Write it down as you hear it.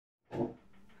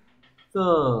자,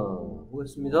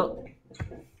 보겠습니다.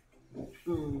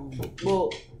 뭐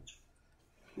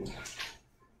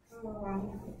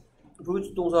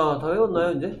불규칙 동사 다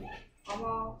외웠나요 이제?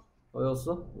 아마. 다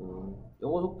외웠어?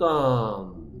 영어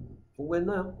속담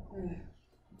공부했나요? 네.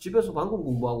 집에서 방금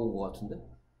공부하고 온 것 같은데?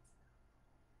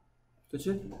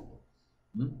 그치?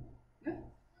 응? 네?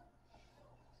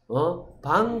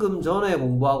 방금 전에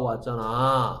공부하고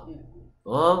왔잖아. 네.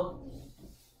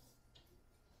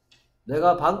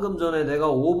 내가 방금 전에, 내가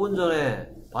 5분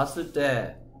전에 봤을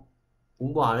때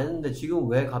공부 안 했는데 지금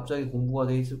왜 갑자기 공부가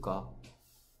돼 있을까?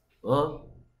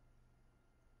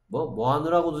 뭐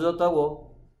하느라고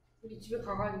늦었다고? 우리 집에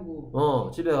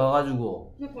가가지고. 집에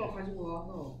가가지고. 휴대폰을 가지고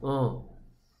와서.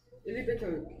 엘리베이터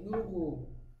누르고.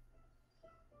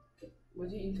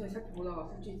 인터넷 살펴보다가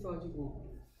숙제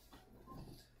있어가지고.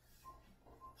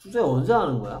 숙제 언제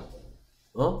하는 거야?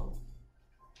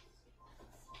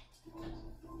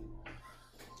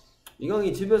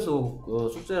 이강이 집에서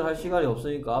숙제를 할 시간이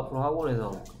없으니까 앞으로 학원에서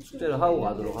숙제를 하고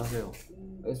가도록 하세요.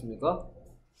 알겠습니까?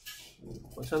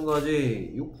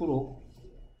 마찬가지 6%.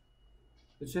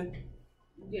 그치?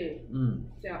 이게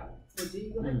진짜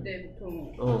이거 할 때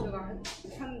보통 제가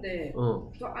하는데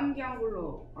저 암기한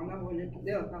걸로 안 하고 이렇게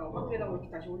내렸다가 확인하고 이렇게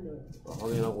다시 올려요.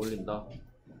 확인하고 올린다.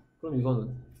 그럼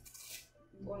이거는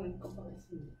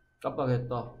깜빡했습니다.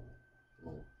 깜빡했다.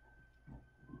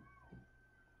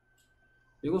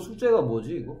 이거 숙제가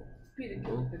뭐지 이거? 스피드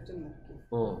계속 100점 맞게.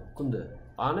 근데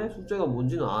안 해? 숙제가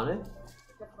뭔지는 안 해?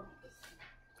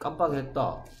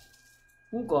 깜빡했다.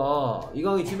 그러니까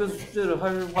이강이 집에서 숙제를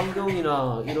할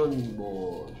환경이나 이런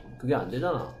뭐 그게 안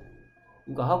되잖아.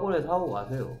 그러니까 학원에서 하고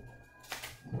가세요.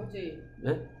 어제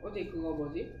네? 어제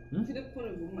그거 응?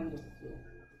 휴대폰을 못 만졌어요.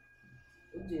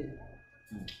 어제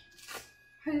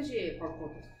 1시에 바로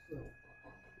걷었어요.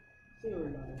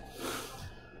 수요일 날에.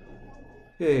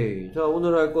 오케이. 자,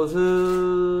 오늘 할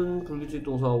것은 불규칙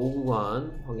동사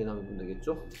 5구간 확인하면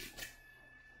되겠죠?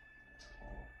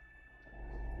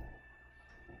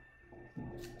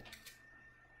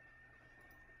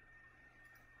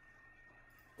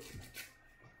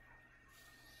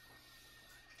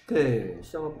 오케이.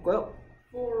 시작해볼까요?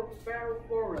 Fall, fell,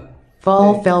 fallen.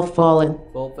 Fall, fell, fallen.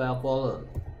 Fall, fell, fallen.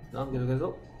 다음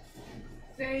계속해서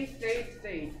Say, say,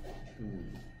 say.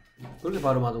 그렇게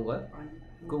발음하던 거야? 아니.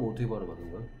 그럼 어떻게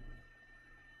발음하던 거야?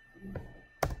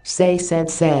 Say,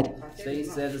 said, said. Say,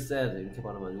 said, said 이렇게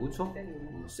발음하죠, 그쵸?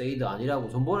 said 아니라고.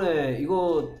 전번에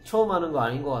이거 처음 하는 거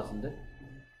아닌 것 같은데?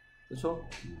 그쵸?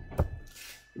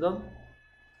 그 다음?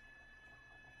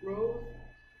 Rose.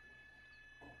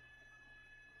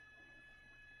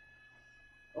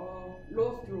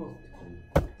 Lost, lost.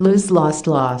 Lose, lost,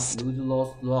 lost. Lose,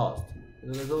 lost, lost.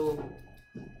 그래서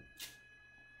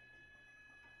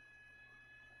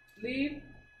Leave,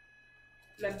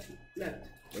 left, left.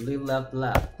 leave, left,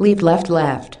 left. Leave, left,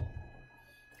 left.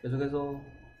 계속해서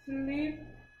Sleep,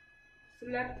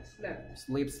 slept, slept.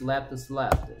 sleep, slept,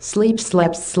 slept. Sleep,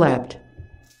 slept, slept.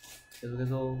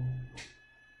 계속해서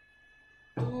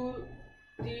Do,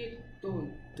 did,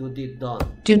 don't. do, did, done.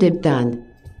 Do, did, done.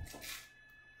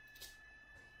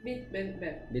 Meet, met,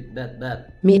 met. did, that,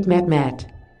 that. Meet, met, met.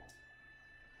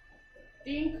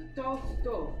 Think, thought,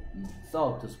 thought.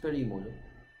 thought, 스펠링이 뭐죠?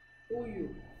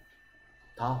 OU.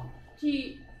 다?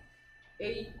 T,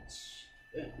 H,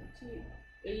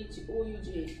 O, U,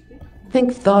 G.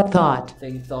 Think, thought, thought.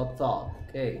 think, thought, thought.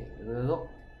 오케이. 계속해서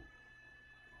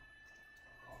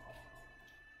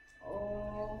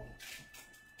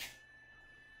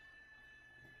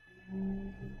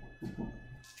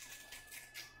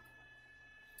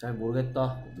잘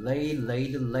모르겠다. laid,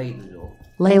 laid, laid죠.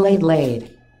 Lay, laid,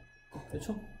 laid.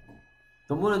 그렇죠?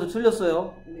 전번에도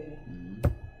틀렸어요. 네.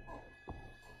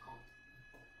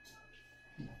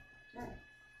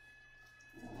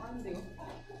 아닌데요?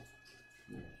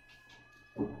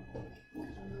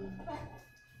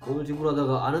 오늘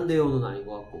지불하다가 아는데요는 아닌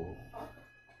것 같고.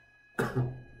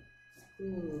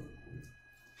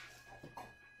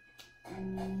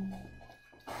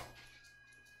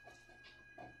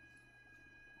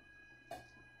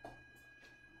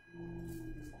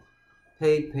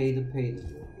 paid, paid,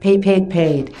 paid. Pay, paid,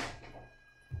 paid.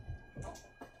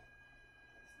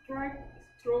 Strike,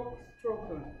 stroke,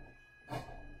 stroken.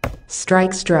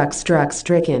 Strike, struck, struck,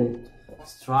 stricken.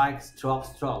 strike, struck,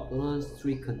 struck 또는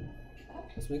stricken.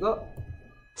 됐습니까?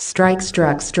 Strike,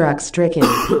 struck, struck, stricken.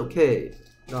 오케이.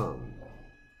 다음.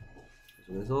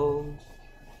 그래서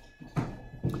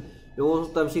영어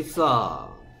속담 14.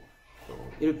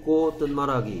 읽고 뜻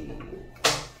말하기.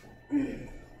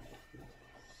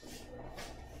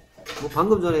 뭐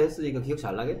방금 전에 했으니까 기억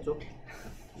잘 나겠죠?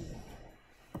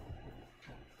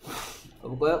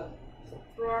 가볼까요?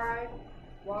 strike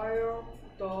while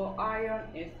the iron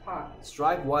is hot.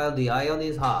 Strike while the iron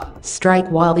is hot. Strike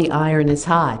while the iron is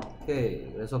hot.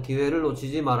 오케이. 그래서 기회를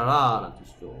놓치지 말아라 라는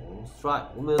뜻이죠.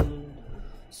 Strike 보면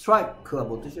strike가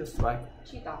뭔 뜻이에요? Strike.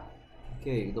 치다.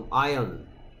 오케이. 그럼 iron.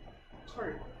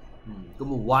 철.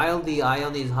 그러면 while the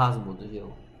iron is hot은 뭔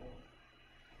뜻이에요?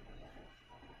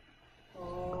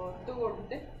 뜨거울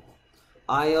때?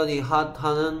 iron이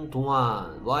핫하는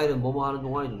동안 while은 뭐뭐 하는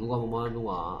동안이죠. 누가 뭐뭐 하는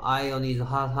동안 iron is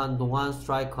hot 한 동안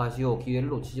strike 하시오. 기회를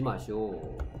놓치지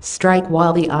마시오. Strike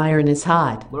while the iron is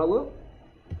hot. 뭐라고요?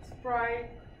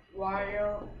 Strike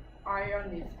while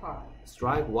iron is hot.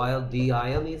 Strike while the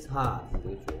iron is hot.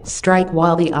 그렇죠. Strike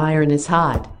while the iron is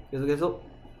hot. 계속해서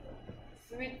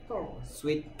Sweet talk.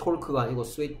 sweet talk가 아니고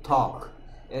sweet talk.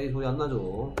 L이 소리 안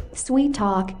나죠. Sweet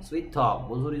talk. sweet talk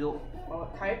뭔 소리죠?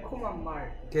 달콤한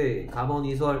말. 오케이.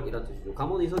 감언이설 이란 뜻이죠.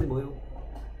 감언이설이 뭐예요?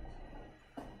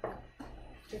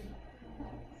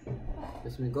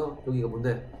 됐습니까? 여기가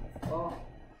뭔데?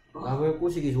 남을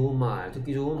꼬시기 좋은 말,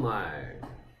 듣기 좋은 말.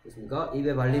 됐습니까?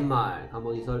 입에 발린 말,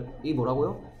 감언이설이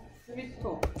뭐라고요? Sweet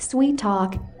talk. Sweet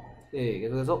talk. 예,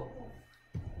 계속해서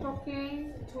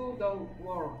Talking to the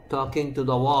wall. talking to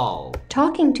the wall.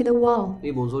 Talking to the wall.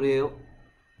 이 뭔 소리예요?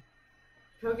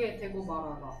 벽에 대고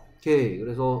말하다. 오케이.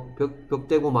 그래서 벽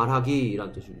대고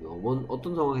말하기란 뜻이고요. 뭔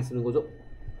어떤 상황에 쓰는 거죠?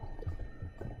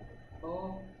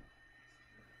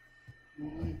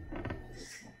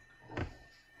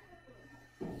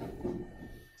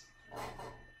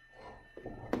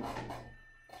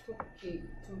 Talking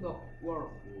to the wall.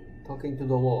 talking to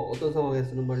the wall. 어떤 상황에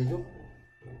쓰는 말이죠?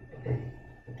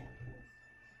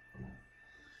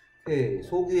 오케이.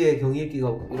 소귀의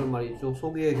경읽기가 이런 말이 있죠.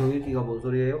 소귀의 경읽기가 뭔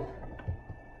소리예요?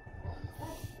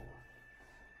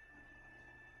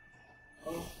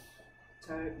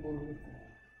 잘 모르겠어요.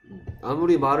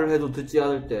 아무리 말을 해도 듣지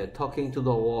않을 때 talking to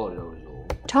the wall이라고 그러죠.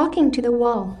 Talking to the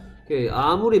wall. 오케이.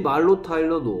 아무리 말로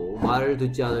타일러도 말을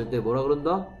듣지 않을 때 뭐라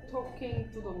그런다?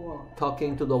 Talking to the wall.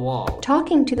 talking to the wall.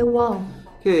 Talking to the wall.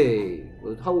 오케이.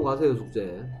 하고 가세요,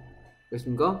 숙제.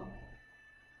 됐습니까?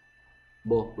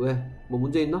 뭐, 왜? 뭐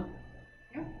문제 있나?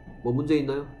 뭐 문제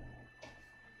있나요?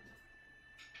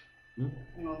 응?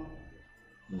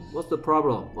 What's the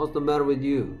problem? What's the matter with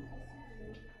you?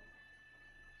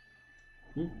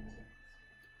 응?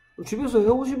 집에서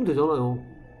해오시면 되잖아요.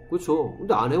 그렇죠?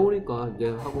 근데 안 해오니까 이제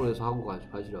학원에서 하고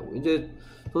가시라고. 이제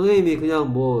선생님이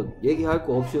그냥 뭐 얘기할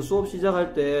거 없이 수업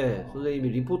시작할 때 선생님이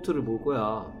리포트를 볼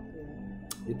거야.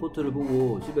 리포트를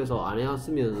보고 집에서 안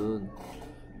해왔으면은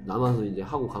남아서 이제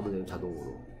하고 가면 돼요,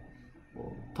 자동으로.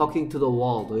 talking to the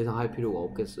wall 더 이상 할 필요가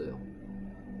없겠어요.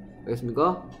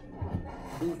 알겠습니까?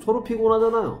 서로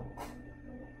피곤하잖아요.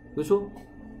 그렇죠?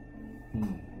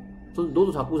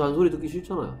 너도 자꾸 잔소리 듣기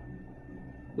싫잖아요.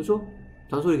 그렇죠?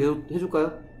 잔소리 계속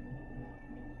해줄까요?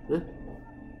 네?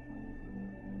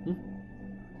 응?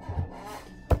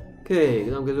 오케이.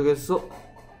 그 다음 계속해서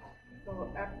The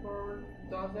apple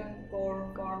doesn't fall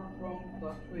far from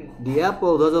the tree. The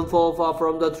apple doesn't fall far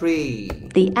from the tree.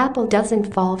 The apple doesn't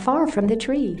fall far from the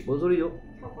tree. 뭔 소리죠?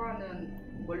 사과는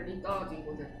멀리 떨어진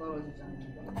곳에 떨어지지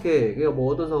않는다. 오케이. 그게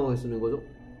뭐 어떤 상황에 쓰는 거죠?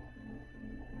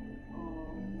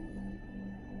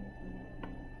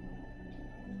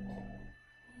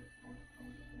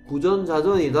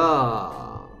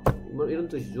 부전자전이다. 뭐 이런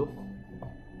뜻이죠.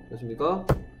 됐습니까?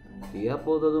 The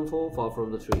apple doesn't fall far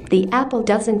from the tree. The apple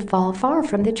doesn't fall far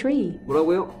from the tree.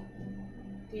 뭐라고요?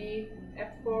 The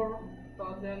apple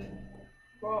doesn't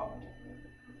fall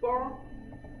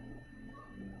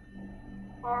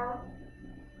far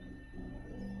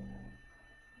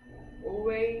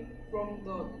away from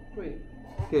the tree.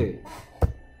 오케이.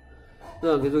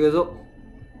 자, 계속해서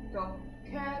The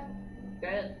cat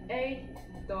that ate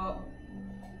the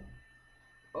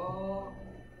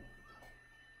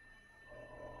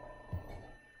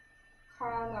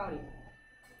canary.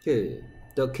 오케이.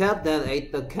 The cat that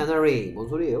ate the canary. 뭔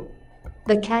소리예요?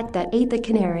 The cat that ate the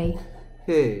canary.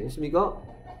 오케이. 했습니까?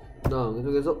 자,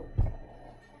 계속해서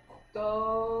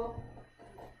The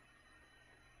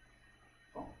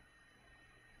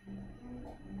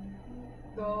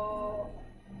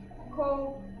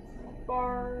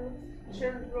cobbler's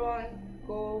children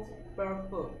go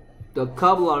barefoot. The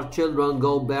cobbler's children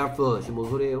go barefoot. 뭔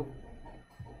소리예요?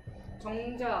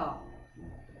 정자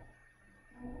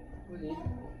뭐지?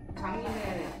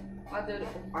 장인의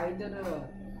아이들은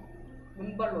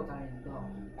맨발로 다닌다.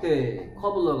 오케이.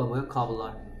 cobbler가 뭐야?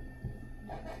 cobbler.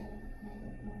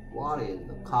 What is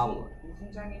the cobbler?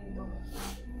 무슨 장인이다?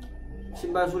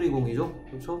 신발 수리공이죠?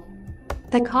 그렇죠?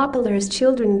 The cobbler's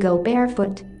children go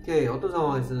barefoot. 오케이. 어떤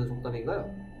상황에 쓰는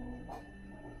속담인가요?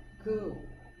 그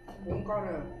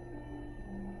뭔가를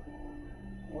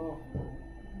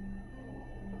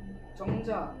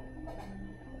정작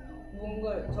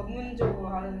무언가 전문적으로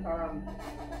하는 사람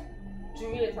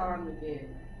주위의 사람에게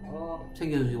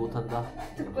챙겨주지 못한다.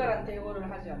 특별한 대우를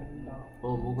하지 않는다.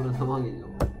 뭐 그런 상황이죠.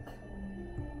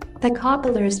 The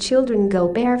cobbler's children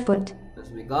go barefoot.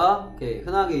 됐습니까? 오케이.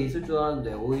 흔하게 있을 줄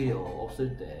알았는데 오히려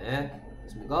없을 때.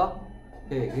 됐습니까?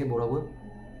 오케이. 이게 뭐라고요?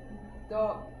 The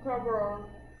cobbler's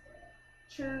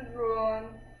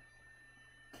children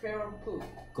barefoot.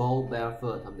 Go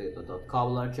barefoot. 하면 되겠다. The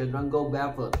cobbler's children go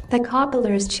barefoot. The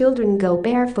cobbler's children go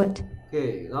barefoot.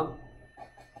 오케이. 그다음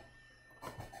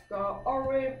The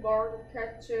early bird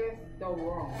catches the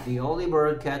worm. The early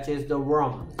bird catches the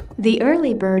worms. The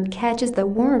early bird catches the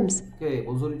worms. 오케이.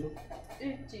 뭔 소리죠?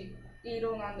 일찍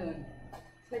일어나는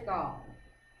새가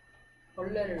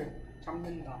벌레를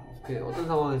잡는다. 오케이. 어떤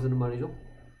상황에 쓰는 말이죠?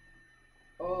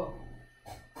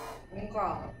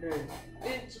 뭔가를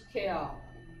일찍 해야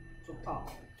좋다.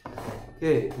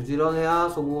 오케이. 부지런해야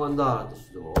성공한다.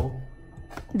 뜻이죠.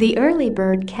 The early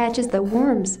bird catches the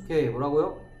worms. 오케이.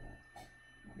 뭐라고요?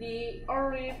 The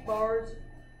early bird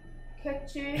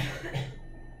catches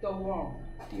the worm.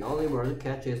 The early bird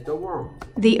catches the worm.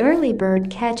 The early bird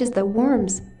catches the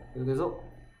worms. 여기서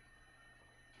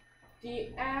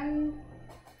The ant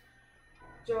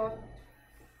just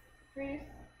feeds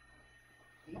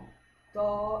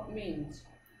the means.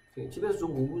 오케이. 집에서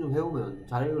좀 공부 좀 해오면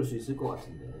잘 읽을 수 있을 것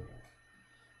같은데.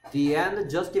 The end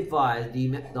justifies the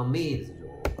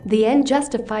means죠. The end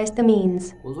justifies the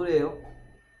means. 뭔 소리예요?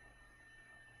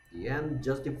 The end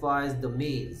justifies the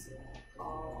means.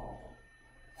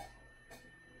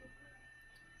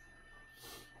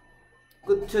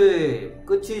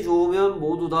 끝이 좋으면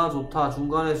모두 다 좋다.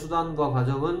 중간의 수단과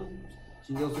과정은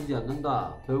신경 쓰지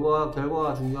않는다.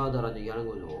 결과가 중요하다라는 얘기하는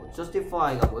거죠.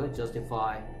 justify가 뭐예요?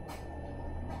 justify.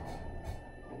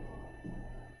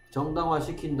 정당화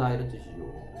시킨다 이런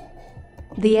뜻이죠.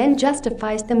 The end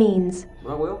justifies the means.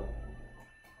 뭐라고요?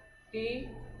 The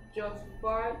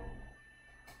justify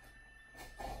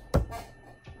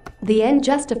The end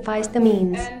justifies the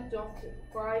means. and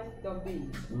justifies the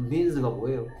means. means가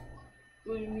뭐예요?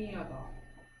 의미하다.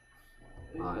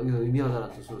 여기서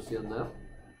의미하다라는 뜻으로 쓰였나요?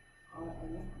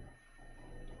 아니요.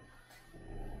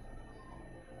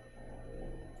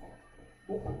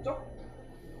 목적?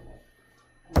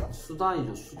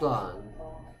 수단이죠. 수단.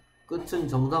 끝은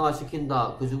정당화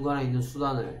시킨다. 그 중간에 있는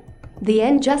수단을. The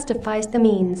end justifies the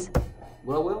means.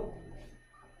 뭐라고요?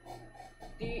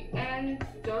 The end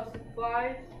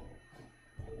justifies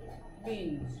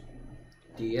means.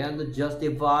 The end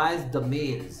justifies the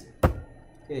means.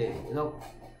 오케이. 그래서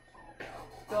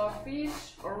The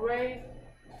fish always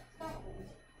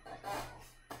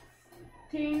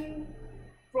sting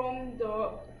from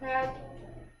the head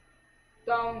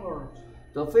downwards.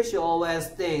 The fish always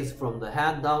stings from the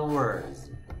head downwards.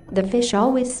 The fish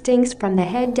always stings from the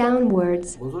head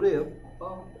downwards. 뭔 소리예요?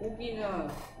 고기는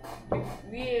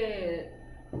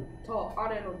위에서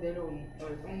아래로 내려오는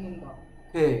걸 섞는다.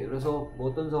 오케이. 그래서 뭐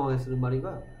어떤 상황에 쓰는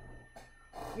말인가요?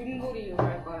 윗물이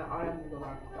갈까요? 아랫물이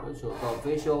갈까요? 그렇죠. The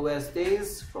fish always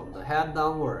stings from the head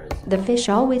downwards. The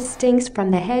fish always stings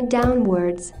from the head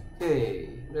downwards.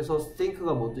 오케이. 그래서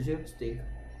stink가 뭔 뜻이에요? stink.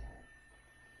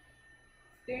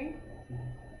 sting?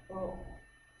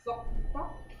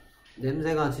 썩다?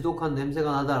 지독한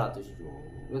냄새가 나다라는 뜻이죠.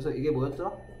 그래서 이게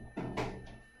뭐였더라?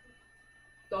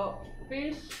 The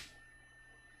fish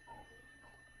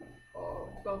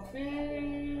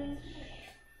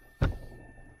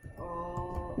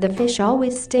The fish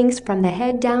always stings from the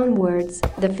head downwards.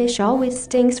 The fish always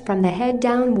stings from the head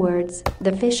downwards.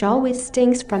 The fish always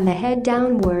stings from the head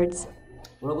downwards.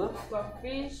 뭐라고요? The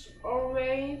fish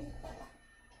always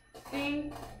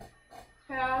stings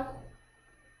head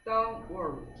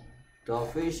downward. The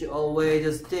fish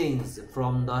always stings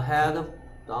from the head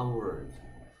downwards.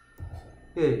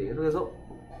 오케이. 그래서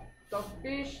The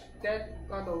fish that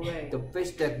got away. The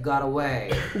fish that got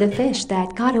away. The fish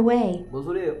that got away. 뭔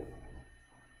소리예요?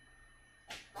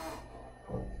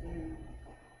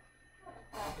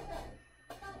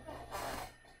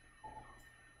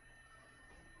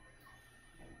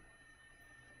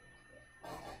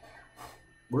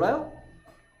 몰라요?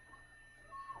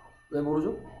 왜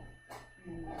모르죠?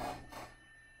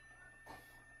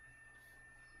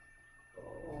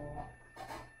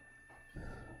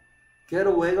 Get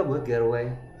away가 뭐야? Get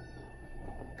away.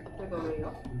 Get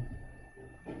away요?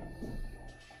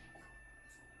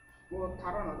 뭐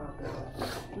달아나다.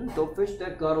 The fish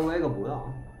that got away가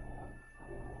뭐야?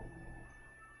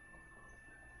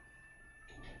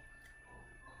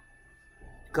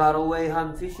 Got away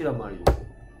한 fish란 말이죠.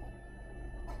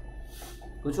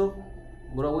 그렇죠?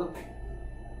 뭐라고요?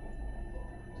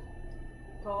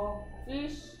 The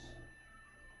fish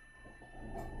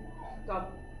The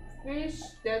fish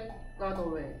that got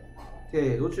away.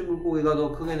 오케이. 놓친 물고기가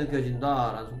더 크게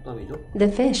느껴진다 라는 속담이죠.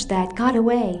 The fish that got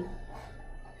away.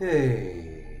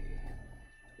 오케이.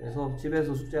 그래서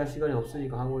집에서 숙제할 시간이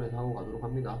없으니까 학원에서 하고 가도록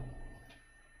합니다.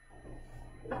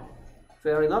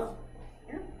 Fair enough?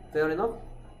 Fair enough?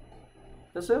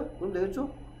 됐어요? 그럼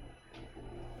되겠죠?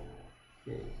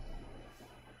 오케이.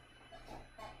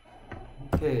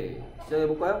 오케이.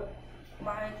 시작해볼까요?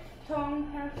 My tongue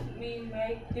helps me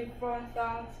make different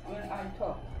sounds when I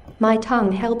talk. My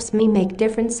tongue helps me make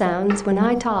different sounds when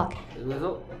I talk.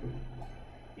 그래서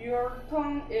Your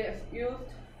tongue is used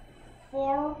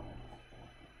for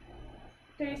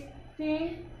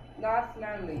tasting, not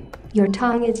smelling. Your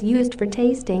tongue is used for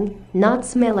tasting, not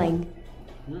smelling.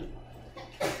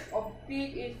 A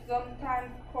beak is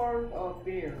sometimes called a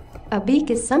bear. A beak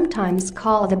is sometimes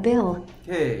called a bill.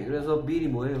 오케이. 그래서 빌이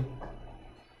뭐예요?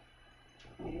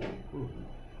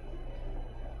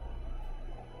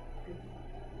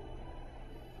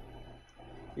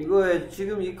 이거의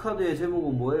지금 이 카드의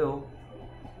제목은 뭐예요?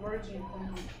 Words in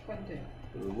context.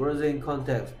 Words in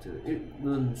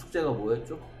Context는 숙제가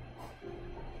뭐였죠?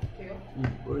 돼요?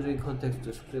 Words in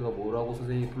Context 숙제가 뭐라고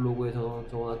선생님이 블로그에서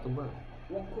적어놨던 거야?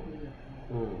 워크북이요.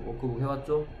 워크북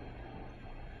해왔죠?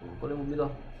 꺼내봅니다.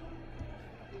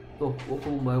 또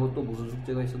워크북 말고 또 무슨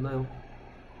숙제가 있었나요?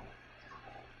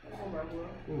 이거 말고요.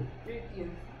 읽기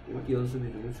연습. 읽기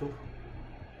연습이죠, 그렇죠?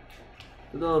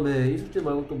 그 다음에 이 숙제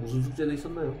말고 또 무슨 숙제도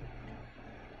있었나요?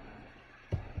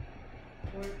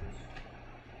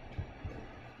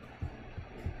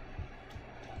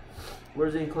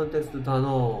 Words in Context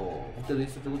단어 숙제도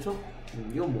있었죠, 그렇죠?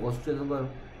 이건 뭐가 숙제인가요?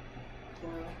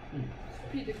 좋아요.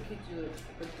 스피드 퀴즈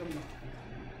 100점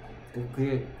맞고.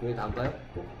 그게 다인가요?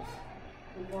 또?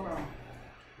 그거랑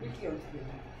읽기 연습이요.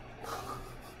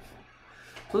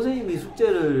 선생님이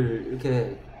숙제를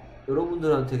이렇게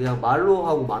여러분들한테 그냥 말로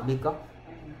하고 맙니까?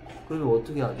 그러면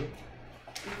어떻게 하죠?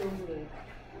 이거 그래.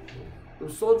 그럼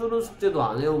써주는 숙제도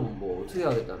안 해오면 뭐 어떻게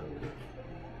하겠다는 거죠?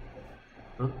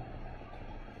 어?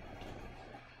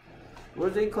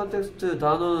 Words in Context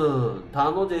단어는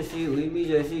단어 제시, 의미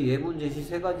제시, 예문 제시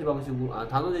세 가지 방식으로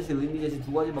단어 제시, 의미 제시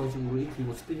두 가지 방식으로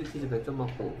익히고 스피드 퀴즈 100점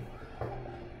맞고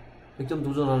 100점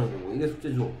도전하는 거고 이게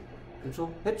숙제죠.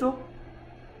 그렇죠? 했죠?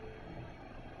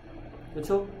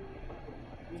 그렇죠?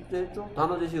 숙제 했죠?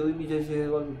 단어 제시, 의미 제시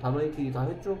해가지고 단어 익히기 다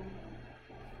했죠?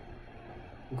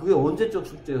 그게 언제적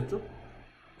숙제였죠?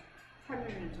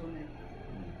 3일 전에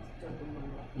숙제였던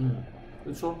걸로.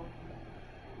 그렇죠?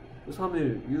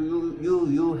 3일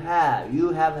you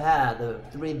have had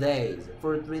 3 days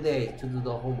for 3 days to do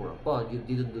the homework, but you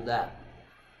didn't do that.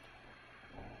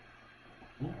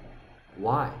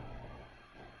 Why?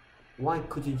 Why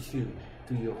couldn't you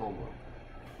do your homework?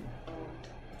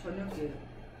 저녁에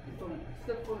좀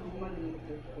휴대폰 못 만지는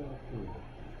것도 있고.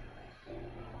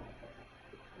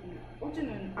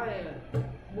 어제는 아예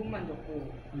못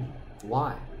만졌고.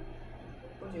 Why?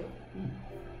 어제요?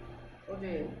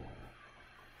 어제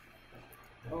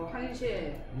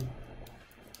 1시에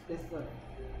냈어요.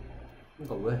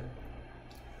 그러니까 왜?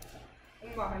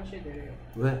 엄마 1시에 내려요.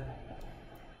 왜?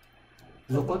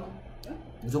 무조건? 응?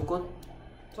 무조건?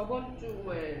 저번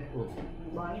주에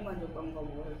많이 만졌던가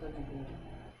뭐 해가지고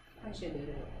 1시에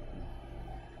내려요.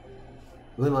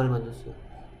 왜 많이 만졌어요?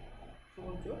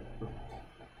 저번 주?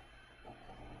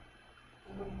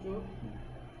 저번 주?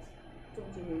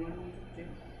 저번 주에 왜 많이 만졌지?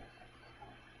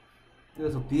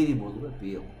 그래서 비일이 뭐더라?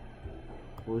 비일.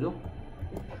 뭐죠?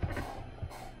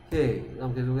 오케이. 그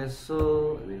다음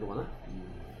계속해서 왜 가나?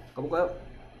 가볼까요?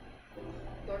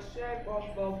 The shape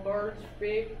of a bird's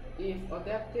beak is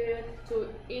adapted to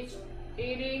its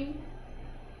eating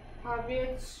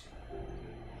habits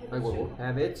아이고,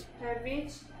 habits.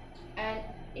 and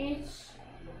its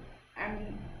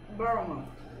environment.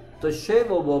 The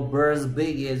shape of a bird's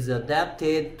beak is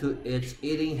adapted to its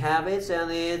eating habits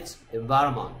and its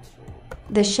environment.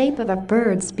 The shape of a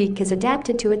bird's beak is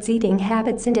adapted to its eating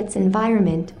habits and its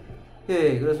environment.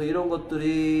 오케이. 그래서 이런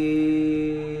것들이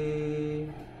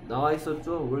나와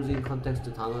있었죠. Words in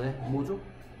Context 단어에 뭐죠?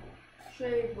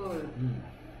 shape은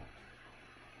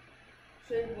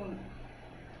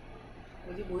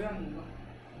어디 모양인가?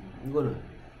 이거는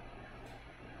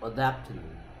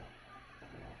adapt는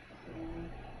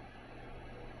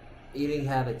eating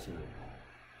habits는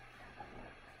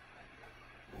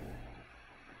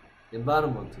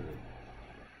environment는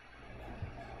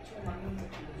지금 맞는 것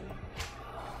같은데.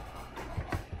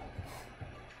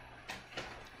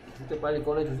 숙제 빨리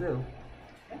꺼내주세요.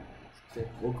 숙제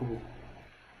워크북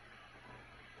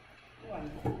이거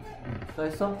아니야? 다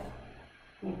했어?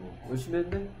 열심히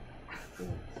했네?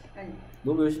 아니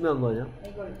너무 열심히 한 거 아니야?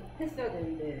 이걸 했어야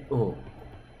되는데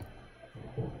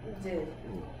이제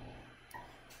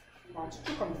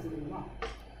추측하면 쓰는구나.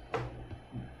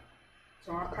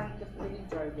 정확한 뜻인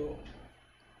줄 알고.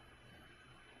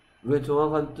 왜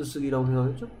정확한 뜻쓰기라고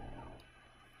생각했죠?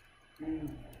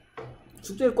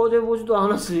 숙제를 꺼내보지도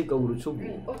않았으니까 그렇죠.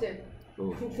 어제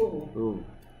보고 보고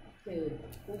숙제를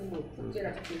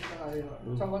자꾸 있다가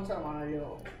저번처럼 안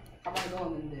하려고 가방에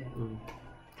넣었는데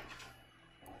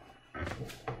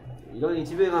이런이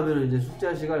집에 가면은 이제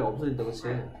숙제할 시간이 없으니까 그치?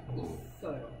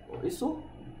 있어요. 있어?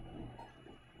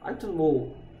 하여튼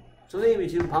뭐 선생님이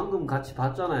지금 방금 같이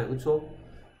봤잖아요, 그쵸?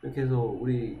 이렇게 해서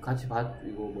우리 같이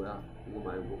이거 뭐야? 이거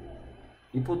말고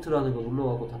리포트라는 거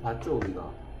눌러갖고 다 봤죠,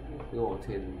 우리가? 이거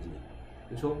어떻게 했는지,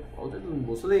 그쵸? 어쨌든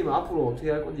뭐 선생님은 앞으로 어떻게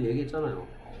할 건지 얘기했잖아요.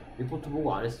 리포트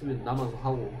보고 안 했으면 남아서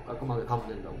하고 깔끔하게 가면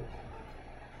된다고,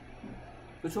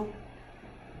 그쵸?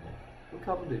 그렇게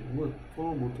하면 돼. 뭐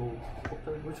서로 뭐더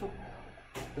없잖아요, 그렇죠?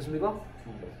 됐습니까?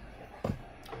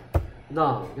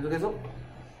 그다음 계속해서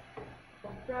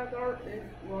The feather is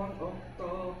one of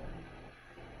the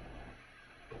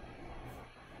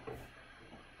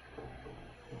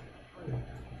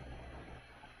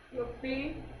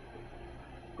fluffy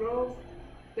growths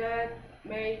that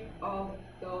make up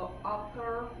the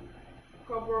outer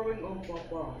covering of a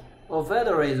bird. A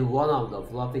feather is one of the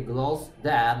fluffy clothes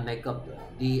that make up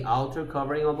the outer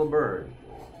covering of a bird.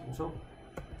 그렇죠?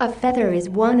 A feather is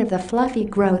one of the fluffy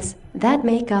growths that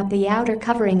make up the outer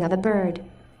covering of a bird.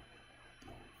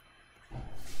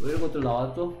 뭐 이런 것들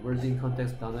나왔죠? Words in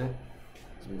context 단어에.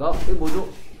 있습니다. 이게 뭐죠?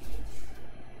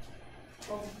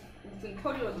 무슨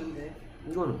털이었는데.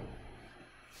 이거는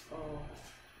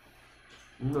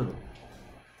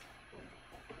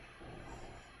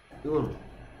이거는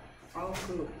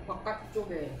그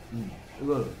바깥쪽에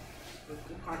이거는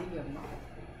그 가림이었나?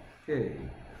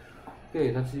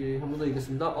 오케이 다시 한 번 더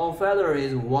읽겠습니다. A feather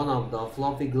is one of the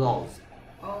fluffy gloves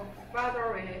A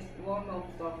feather is one of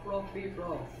the fluffy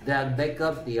gloves that make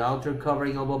up the outer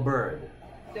covering of a bird.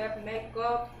 that make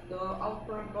up the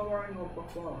outer covering of a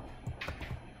bird.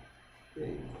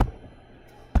 오케이.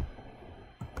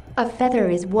 A feather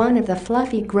is one of the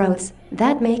fluffy growths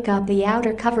that make up the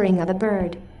outer covering of a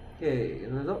bird. 오케이.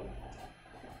 그래서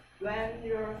When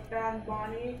you spend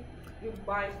money, you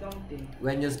buy something.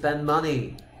 when you spend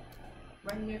money,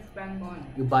 When you spend money,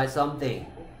 you buy something.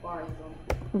 you buy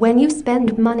something. When you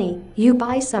spend money, you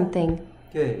buy something.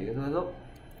 오케이. 그래서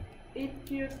If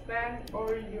you spend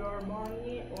all your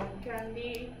money on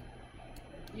candy,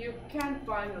 you can't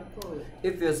buy a toy.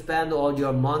 if you spend all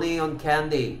your money on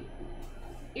candy,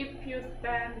 If you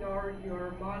spend all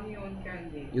your money on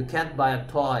candy, you can't buy a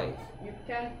toy. you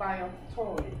can't buy a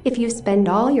toy. If you spend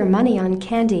all your money on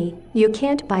candy, you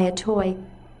can't buy a toy.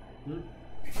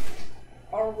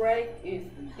 A lake is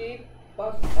deep,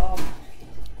 but a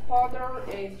puddle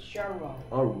is shallow.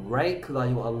 A lake가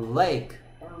아니고 a lake.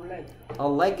 A lake. A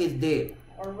lake is deep,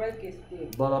 A lake is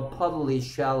deep, but a puddle is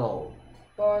shallow.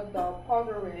 but the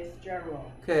puddle is shallow.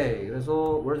 오케이.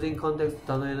 그래서 words in context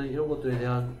단어에는 이런 것들에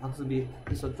대한 학습이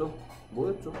있었죠?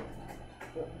 뭐였죠?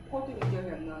 퍼즐이 기억이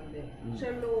안 나는데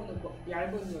쉘로우는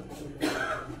얇은 이었거든요.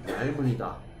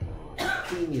 얇은이다.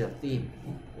 thin이다, thin.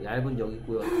 얇은 여기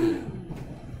있고요, thin.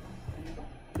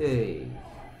 오케이.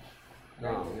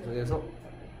 다음 계속해서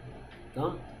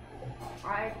다음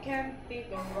I can fit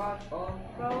a lot of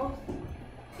clothes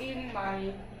in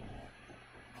my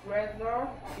dresser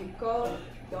because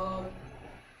the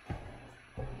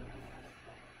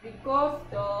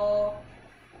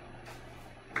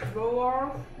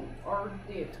drawers are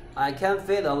deep. I can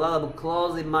fit a lot of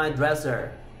clothes in my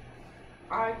dresser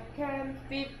I can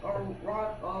fit a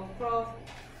lot of clothes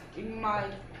in my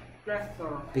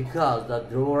dresser because the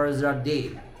drawers are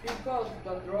deep. because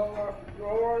the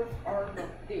drawers are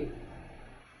deep.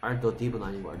 are 더 deep은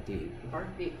아니고 are deep. Are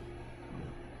deep.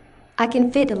 I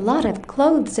can fit a lot of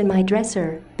clothes in my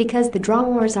dresser because the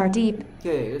drawers are deep.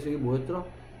 오케이. 그래서 이게 뭐였더라?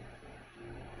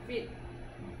 Fit.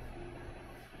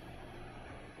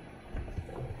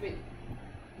 Fit.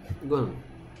 이거는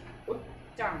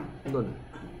옷장. 이거는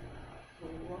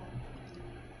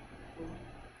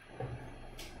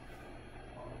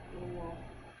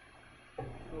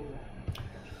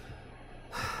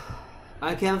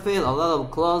I can fit a lot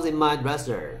of clothes in my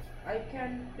dresser I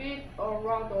can fit a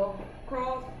lot of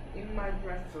clothes in my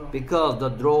dresser because the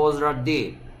drawers are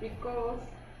deep. because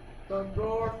the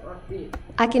drawers are deep.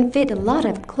 I can fit a lot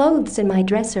of clothes in my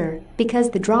dresser because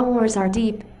the drawers are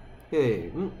deep.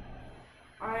 오케이.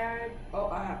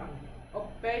 A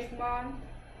basement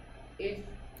is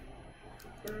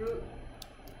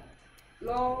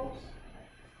low.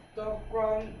 the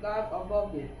ground, not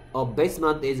above it. A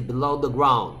basement is below the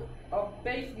ground, A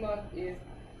basement is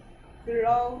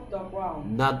below the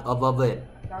ground, not above it.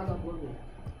 not above it.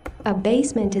 A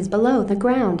basement is below the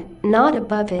ground, not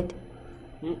above it.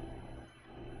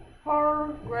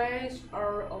 Her grades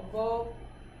are above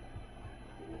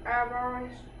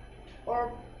average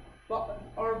or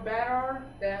better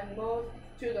than most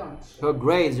students. Her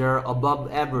grades are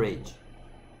above average,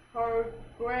 Her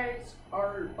grades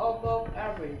are above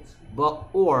average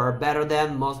or better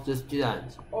than most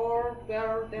students. or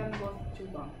better than most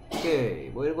students. 오케이,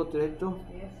 뭐 이런 것들 했죠?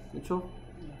 Yes. 그렇죠?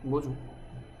 뭐죠?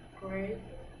 Grade.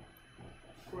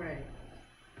 Grade.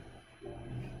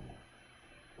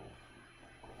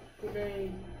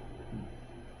 Grade.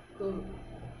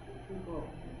 그거.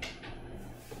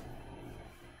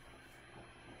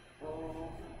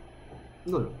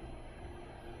 이걸로.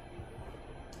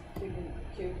 지금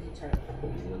기억이 잘.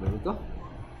 그러니까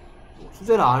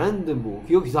수제를 안 했는데 뭐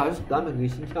기억이 잘 나면 그게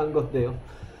신기한 건데요.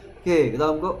 오케이, 그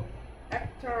다음 거.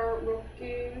 After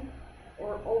looking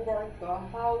over the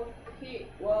house, he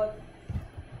was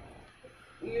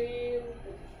in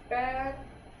bed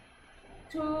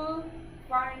to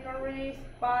finally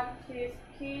spot his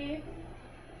key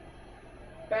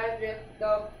bed with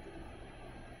the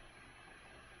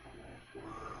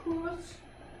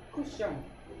cushion.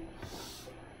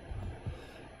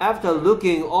 After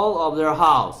looking all over their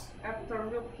house, After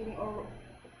looking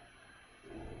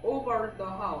over the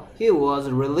house, he was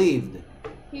relieved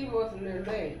he was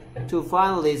relieved to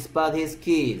finally spot his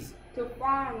keys to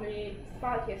finally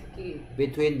spot his key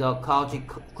between the couch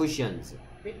cushions.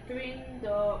 between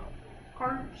the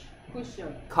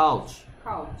cushion. Couch.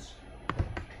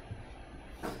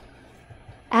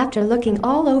 After looking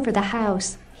all over the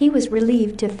house, he was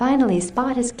relieved to finally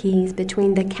spot his keys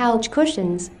between the couch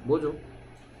cushions. 뭐죠?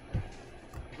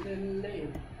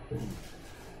 Relieved.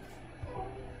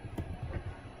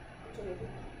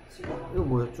 이거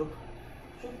뭐였죠?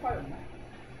 슈퍼였나?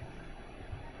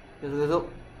 계속해서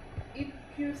If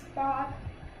you spot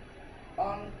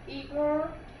an eagle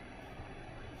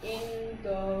in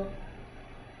the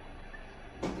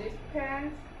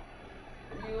distance,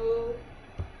 you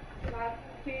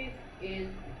notice it.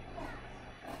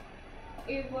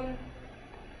 Even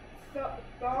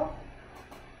though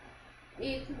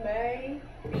it may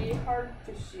be hard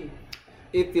to see.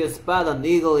 if you spot an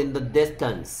eagle in the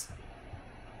distance,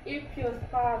 If you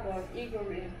spot an eagle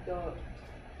in the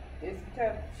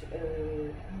distance,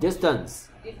 distance,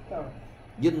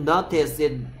 you notice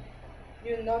it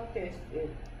you notice it,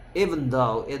 even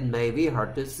though it may be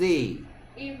hard to see.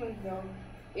 even though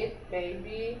it may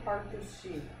be hard to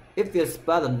see. If you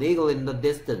spot an eagle in the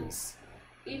distance,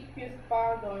 If you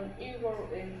spot an eagle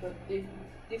in the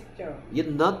distance, you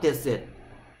notice it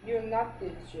you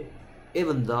notice it,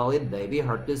 even though it may be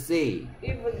hard to see.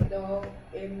 even though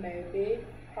it may be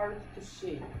hard to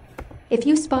see. If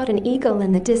you spot an eagle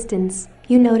in the distance,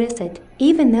 you notice it,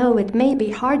 even though it may be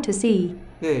hard to see.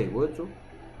 예, 뭐였죠?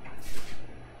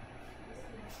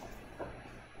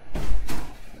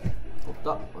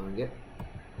 없다 하는 게.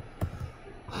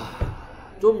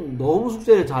 좀 너무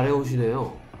숙제를 잘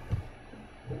해오시네요.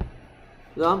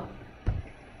 그다음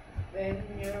When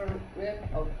you rip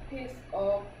a piece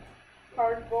of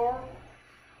cardboard,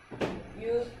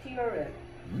 you tear it.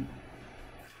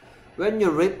 when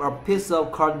you rip a piece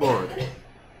of cardboard,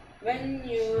 When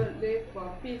you rip a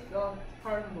piece of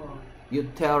cardboard, you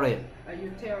tear it. you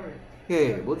tear it.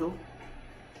 예, 뭐죠?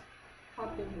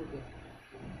 카드보드.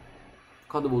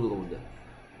 카드보드가 뭔데?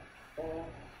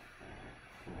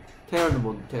 tear는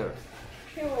뭔데? tear.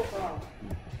 피오가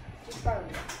찢어요.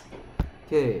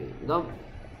 오케이. 그다음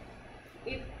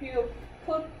If you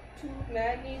put too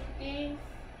many things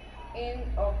in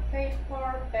a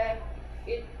paper bag,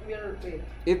 it will rip.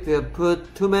 if you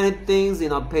put too many things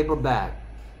in a paper bag,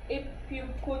 If you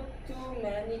put too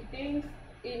many things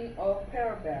in a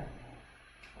paper bag,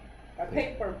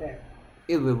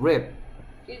 it will rip.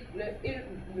 it will rip.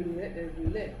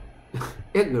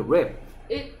 It will rip.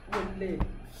 It will rip.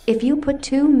 If you put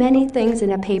too many things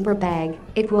in a paper bag,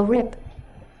 it will rip.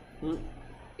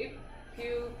 If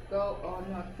you go on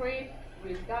a trip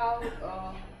without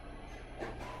a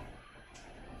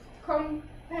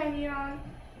companion,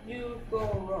 you go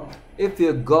wrong. If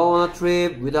you go on a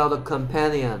trip without a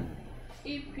companion,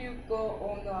 If you go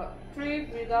on a trip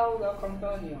without a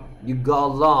companion, you go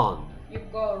alone. you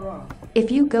go wrong. If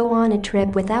you go on a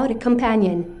trip without a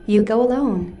companion, you go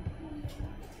alone.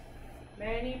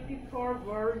 Many people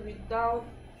were without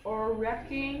or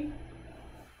lacking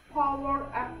power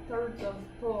after the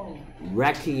storm.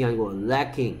 Wrecking 아니고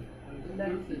lacking.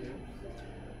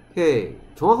 오케이.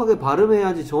 정확하게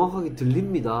발음해야지 정확하게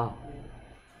들립니다.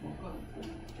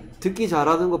 듣기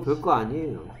잘하는 거 별거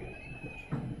아니에요.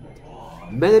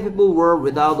 Many people were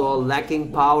without or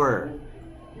lacking power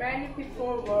Many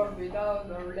people were without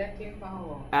or lacking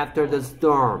power after the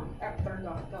storm. after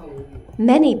the storm.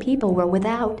 Many people were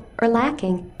without or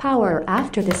lacking power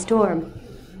after the storm.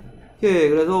 예,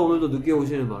 그래서 오늘도 늦게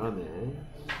오시는 바람에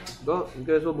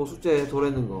그래서 뭐 숙제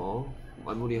도래는 거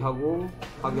마무리하고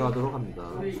하교하도록 합니다.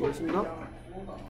 수고하셨습니다.